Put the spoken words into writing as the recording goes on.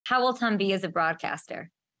How will Tom be as a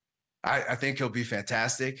broadcaster? I think he'll be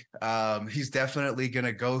fantastic. He's definitely going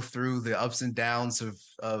to go through the ups and downs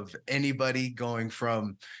of anybody going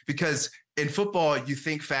from, because in football, you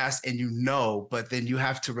think fast and but then you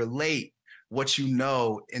have to relate what you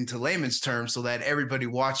know into layman's terms so that everybody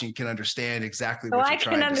watching can understand exactly what you're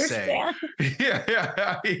trying to say.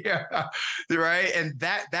 Yeah. Right. And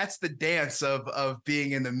that's the dance of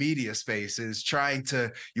being in the media space, is trying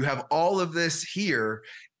to, you have all of this here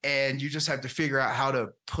and you just have to figure out how to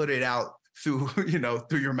put it out through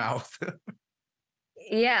your mouth.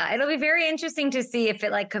 Yeah, it'll be very interesting to see if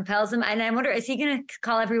it like compels him. And I wonder, is he going to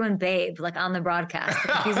call everyone babe like on the broadcast?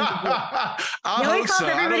 He calls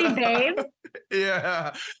everybody babe.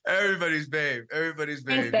 Yeah, everybody's babe. Everybody's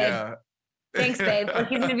babe. Thanks, babe. Yeah. Thanks, babe. Like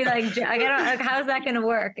he's going to be like, how's that going to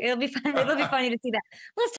work? It'll be fun. It'll be funny to see that. Let's